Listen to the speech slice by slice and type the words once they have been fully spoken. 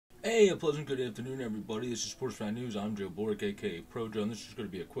Hey, a pleasant good afternoon, everybody. This is Sports Fan News. I'm Joe Bork, aka Pro Joe, and this is going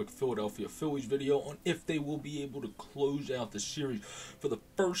to be a quick Philadelphia Phillies video on if they will be able to close out the series for the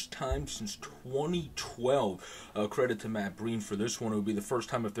first time since 2012. Credit to Matt Breen for this one. It would be the first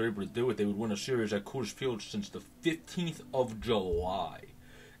time if they're able to do it. They would win a series at Coors Field since the 15th of July.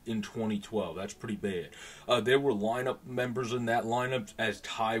 In 2012. That's pretty bad. There were lineup members in that lineup as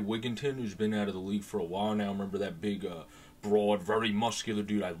Ty Wigginton, who's been out of the league for a while now. Remember that big, broad, very muscular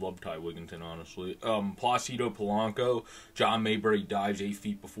dude? I love Ty Wigginton, honestly. Placido Polanco, John Mayberry dives 8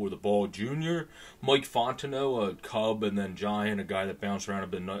 feet before the ball, Jr., Mike Fontenot, a Cub, and then Giant, a guy that bounced around a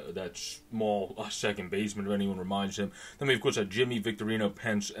bit, that small second baseman, if anyone reminds him. Then we, of course, had Jimmy, Victorino,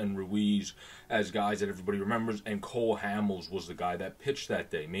 Pence, and Ruiz as guys that everybody remembers, and Cole Hamels was the guy that pitched that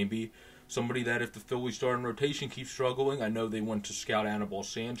day. Maybe somebody that if the Phillies starting rotation keeps struggling, I know they went to scout Anibal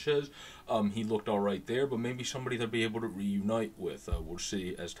Sanchez. He looked all right there, but maybe somebody they'll be able to reunite with. We'll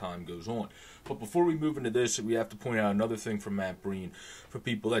see as time goes on. But before we move into this, we have to point out another thing from Matt Breen. For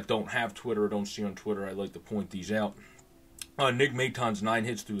people that don't have Twitter or don't see on Twitter, I'd like to point these out. Nick Maton's 9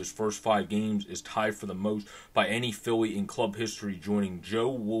 hits through his first 5 games is tied for the most by any Philly in club history, joining Joe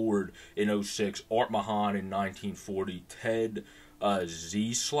Ward in 06, Art Mahan in 1940, Ted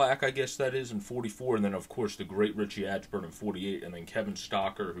Z-Slack, I guess that is, in 44, and then, of course, the great Richie Atchburn in 48, and then Kevin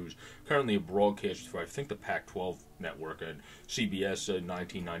Stocker, who's currently a broadcaster for, I think, the Pac-12 network and CBS in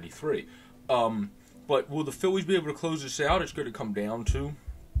 1993. But will the Phillies be able to close this out? It's going to come down to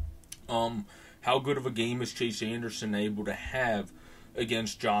how good of a game is Chase Anderson able to have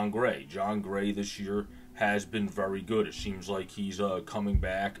against John Gray. John Gray this year has been very good. It seems like he's coming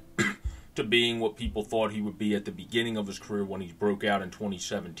back to being what people thought he would be at the beginning of his career when he broke out in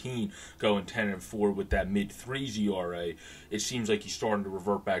 2017, going 10-4 with that mid-3s ERA. It seems like he's starting to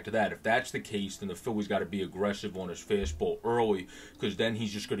revert back to that. If that's the case, then the Phillies got to be aggressive on his fastball early, because then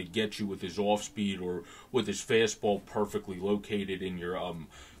he's just going to get you with his off-speed or with his fastball perfectly located in your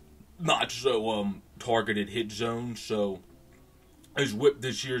not so targeted hit zone. So his whip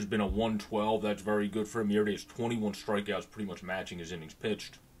this year has been a 112. That's very good for him. He already has 21 strikeouts, pretty much matching his innings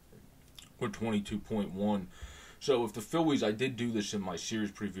pitched, or 22.1. So if the Phillies, I did do this in my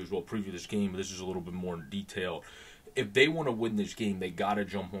series preview as well, preview this game, but this is a little bit more in detail. If they want to win this game, they got to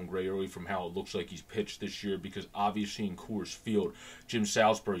jump on Gray early from how it looks like he's pitched this year, because obviously in Coors Field, Jim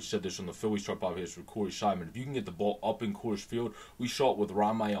Salisbury said this on the Phillies Talk podcast with Corey Simon, if you can get the ball up in Coors Field, we saw it with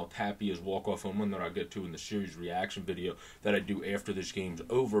Ramael Tapia's walk-off home run that I'll get to in the series reaction video that I do after this game's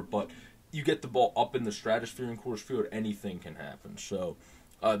over, but you get the ball up in the stratosphere in Coors Field, anything can happen. So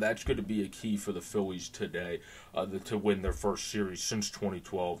that's going to be a key for the Phillies today to win their first series since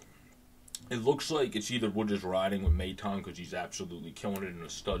 2012. It looks like it's either we're just riding with Maton because he's absolutely killing it and a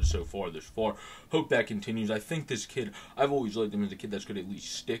stud so far this far. Hope that continues. I think this kid, I've always liked him as a kid that's going to at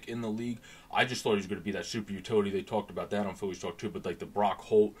least stick in the league. I just thought he was going to be that super utility. They talked about that on Phillies Talk too, but like the Brock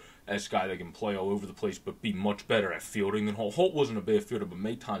Holt-esque guy that can play all over the place but be much better at fielding than Holt. Holt wasn't a bad fielder, but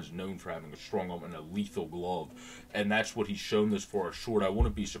Maton's known for having a strong arm and a lethal glove, and that's what he's shown this for a short. I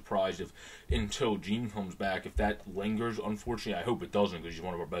wouldn't be surprised if until Gene comes back, if that lingers. Unfortunately, I hope it doesn't because he's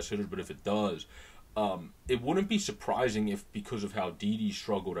one of our best hitters, but if it does, it wouldn't be surprising if, because of how Didi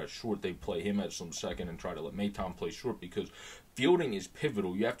struggled at short, they play him at some second and try to let Maton play short, because fielding is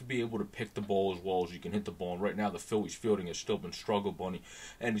pivotal. You have to be able to pick the ball as well as you can hit the ball, and right now the Phillies fielding has still been struggle bunny,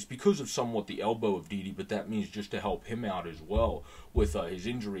 and it's because of somewhat the elbow of Didi, but that means just to help him out as well with his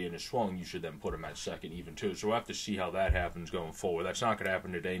injury and his swelling, you should then put him at second even too. So we'll have to see how that happens going forward. That's not going to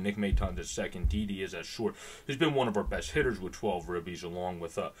happen today. Nick Maton's at second. Didi is at short. He's been one of our best hitters with 12 ribbies, along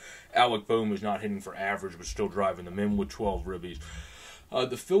with Alec Boehm, who's not hitting for average but still driving them in with 12 ribbies.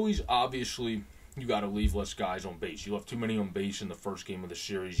 The Phillies, obviously, you got to leave less guys on base. You left too many on base in the first game of the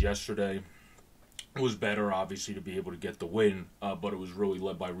series yesterday. It was better, obviously, to be able to get the win, but it was really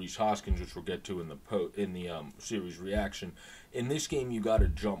led by Rhys Hoskins, which we'll get to in the series reaction. In this game, you got to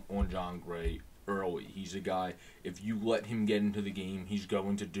jump on John Gray early. He's a guy, if you let him get into the game, he's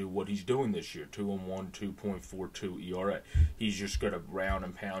going to do what he's doing this year, 2-1, 2.42 ERA. He's just going to ground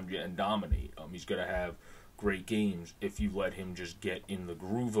and pound you and dominate. He's going to have great games if you let him just get in the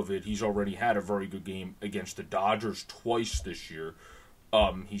groove of it. He's already had a very good game against the Dodgers twice this year.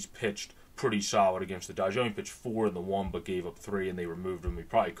 He's pitched pretty solid against the Dodgers. He only pitched 4 in the one, but gave up 3, and they removed him. He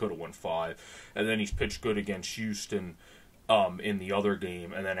probably could have won 5. And then he's pitched good against Houston in the other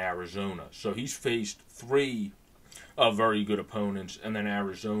game, and then Arizona. So he's faced 3 very good opponents, and then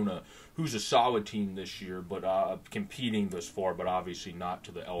Arizona, who's a solid team this year, but competing this far, but obviously not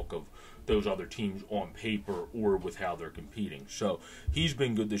to the ilk of those other teams on paper or with how they're competing. So he's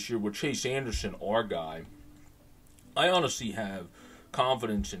been good this year. With Chase Anderson, our guy, I honestly have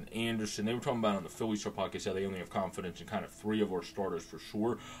confidence in Anderson. They were talking about on the Phillies Star podcast how they only have confidence in kind of 3 of our starters for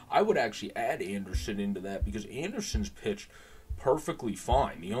sure. I would actually add Anderson into that because Anderson's pitched perfectly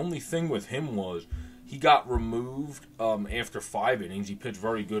fine. The only thing with him was he got removed after 5 innings. He pitched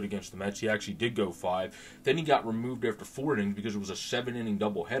very good against the Mets. He actually did go 5. Then he got removed after 4 innings because it was a 7-inning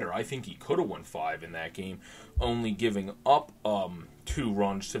doubleheader. I think he could have won 5 in that game, only giving up 2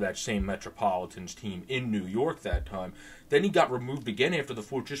 runs to that same Metropolitans team in New York that time. Then he got removed again after the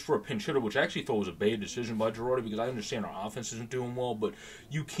 4th just for a pinch hitter, which I actually thought was a bad decision by Girardi because I understand our offense isn't doing well, but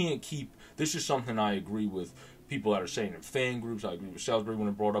you can't keep – this is something I agree with people that are saying in fan groups. I agree with Salisbury when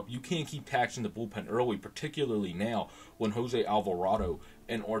it brought up. You can't keep taxing the bullpen early, particularly now when Jose Alvarado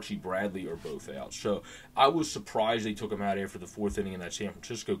and Archie Bradley are both out. So I was surprised they took him out after the 4th inning in that San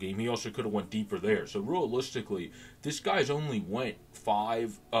Francisco game. He also could have went deeper there. So realistically, this guy's only went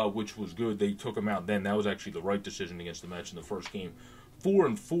 5, which was good. They took him out then. That was actually the right decision against the Mets in the first game.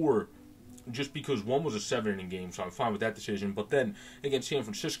 4-4. Just because one was a 7-inning game, so I'm fine with that decision. But then, against San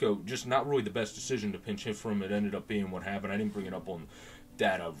Francisco, just not really the best decision to pinch hit for him. It ended up being what happened. I didn't bring it up on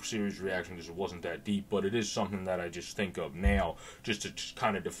that series reaction because it wasn't that deep, but it is something that I just think of now just to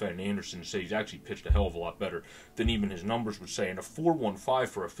kind of defend Anderson and say he's actually pitched a hell of a lot better than even his numbers would say. And a 4.15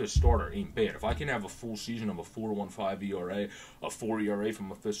 for a 5th starter ain't bad. If I can have a full season of a 4.15 ERA, a 4 ERA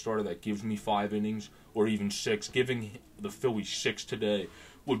from a 5th starter that gives me 5 innings or even 6, giving the Phillies 6 today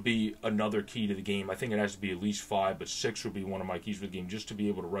would be another key to the game. I think it has to be at least 5, but 6 would be one of my keys for the game, just to be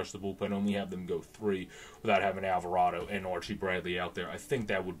able to rest the bullpen, only have them go 3 without having Alvarado and Archie Bradley out there. I think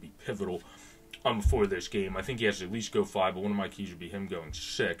that would be pivotal for this game. I think he has to at least go 5, but one of my keys would be him going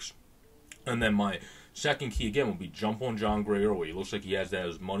 6. And then my second key, again, would be jump on John Gray early. It looks like he has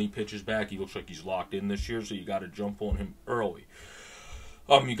those money pitches back. He looks like he's locked in this year, so you got to jump on him early.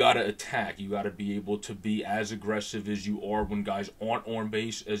 You got to attack. You got to be able to be as aggressive as you are when guys aren't on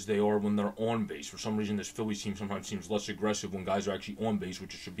base as they are when they're on base. For some reason, this Phillies team sometimes seems less aggressive when guys are actually on base,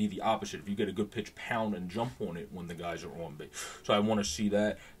 which should be the opposite. If you get a good pitch, pound and jump on it when the guys are on base. So I want to see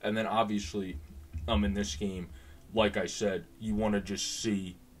that. And then obviously, in this game, like I said, you want to just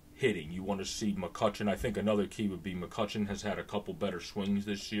see hitting. You want to see McCutchen. I think another key would be McCutchen has had a couple better swings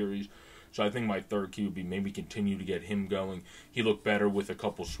this series. So I think my third key would be maybe continue to get him going. He looked better with a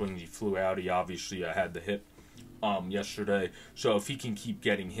couple swings. He flew out. He obviously had the hit yesterday. So if he can keep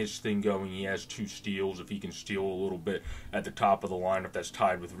getting his thing going, he has 2 steals. If he can steal a little bit at the top of the lineup, that's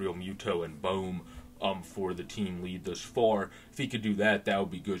tied with Real Muto and Bohm for the team lead thus far. If he could do that, that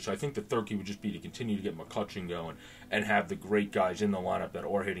would be good. So I think the third key would just be to continue to get McCutchen going and have the great guys in the lineup that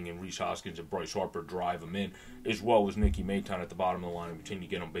are hitting in Rhys Hoskins and Bryce Harper drive them in, as well as Nicky Maton at the bottom of the line and continue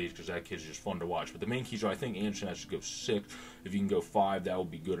to get on base because that kid's just fun to watch. But the main keys are I think Anderson has to go 6. If you can go 5, that would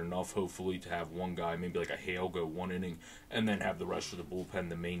be good enough, hopefully, to have one guy, maybe like a Hale, go 1 inning, and then have the rest of the bullpen,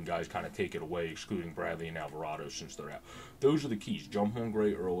 the main guys, kind of take it away, excluding Bradley and Alvarado since they're out. Those are the keys. Jump on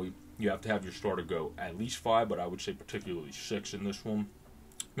Gray early. You have to have your starter go at least 5, but I would say particularly 6 in this one.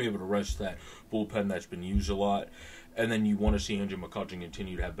 Be able to rest that bullpen that's been used a lot. And then you want to see Andrew McCutchen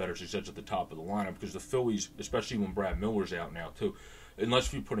continue to have better success at the top of the lineup because the Phillies, especially when Brad Miller's out now too,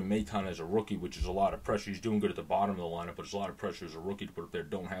 unless you're putting Maton as a rookie, which is a lot of pressure. He's doing good at the bottom of the lineup, but it's a lot of pressure as a rookie to put up there.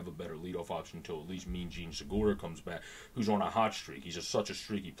 Don't have a better leadoff option until at least Mean Gene Segura comes back, who's on a hot streak. He's such a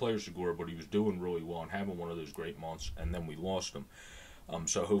streaky player, Segura, but he was doing really well and having one of those great months, and then we lost him.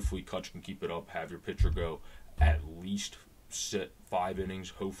 So hopefully Kutch can keep it up, have your pitcher go at least 5 innings,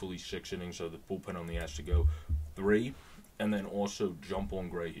 hopefully 6 innings, so the bullpen only has to go 3, and then also jump on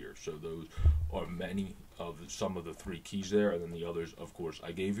Gray here. So those are some of the 3 keys there, and then the others, of course,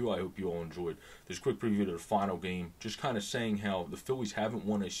 I gave you. I hope you all enjoyed this quick preview to the final game, just kind of saying how the Phillies haven't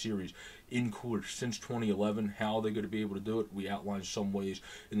won a series in Coors since 2011. How are they going to be able to do it? We outlined some ways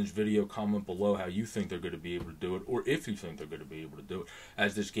in this video. Comment below how you think they're going to be able to do it, or if you think they're going to be able to do it.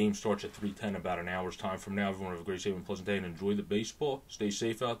 As this game starts at 3:10, about an hour's time from now, everyone have a great, safe, and pleasant day, and enjoy the baseball. Stay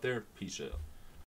safe out there. Peace out.